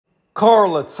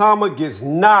Karol Itauma gets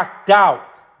knocked out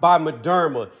by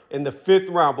Maderna in the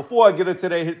 5th round. Before I get into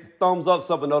that, hit the thumbs up,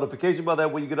 sub, and notification bell.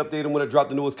 That way you get updated when I drop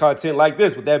the newest content like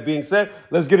this. With that being said,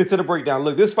 let's get into the breakdown.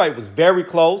 Look, this fight was very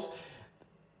close.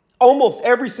 Almost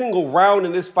every single round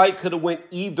in this fight could have went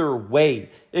either way.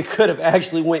 It could have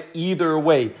actually went either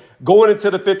way. Going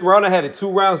into the 5th round, I had it 2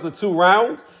 rounds to 2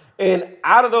 rounds. And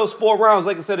out of those 4 rounds,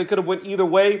 like I said, it could have went either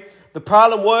way. The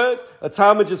problem was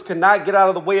Itauma just could not get out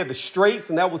of the way of the straights,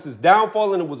 and that was his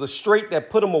downfall, and it was a straight that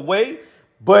put him away.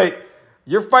 But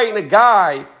you're fighting a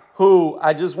guy who,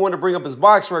 I just want to bring up his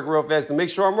box record real fast to make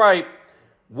sure I'm right.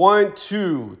 1,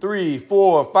 2, 3,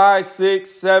 4, 5, 6,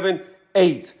 7,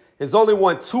 8. He's only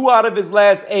won 2 out of his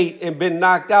last 8 and been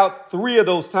knocked out 3 of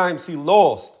those times he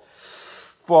lost.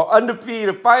 For an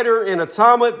undefeated fighter in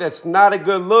Itauma, that's not a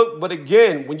good look. But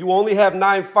again, when you only have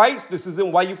 9 fights, this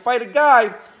isn't why you fight a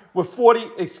guy with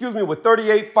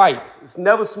 38 fights. It's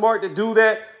never smart to do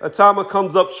that. Itauma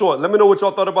comes up short. Let me know what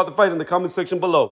y'all thought about the fight in the comment section below.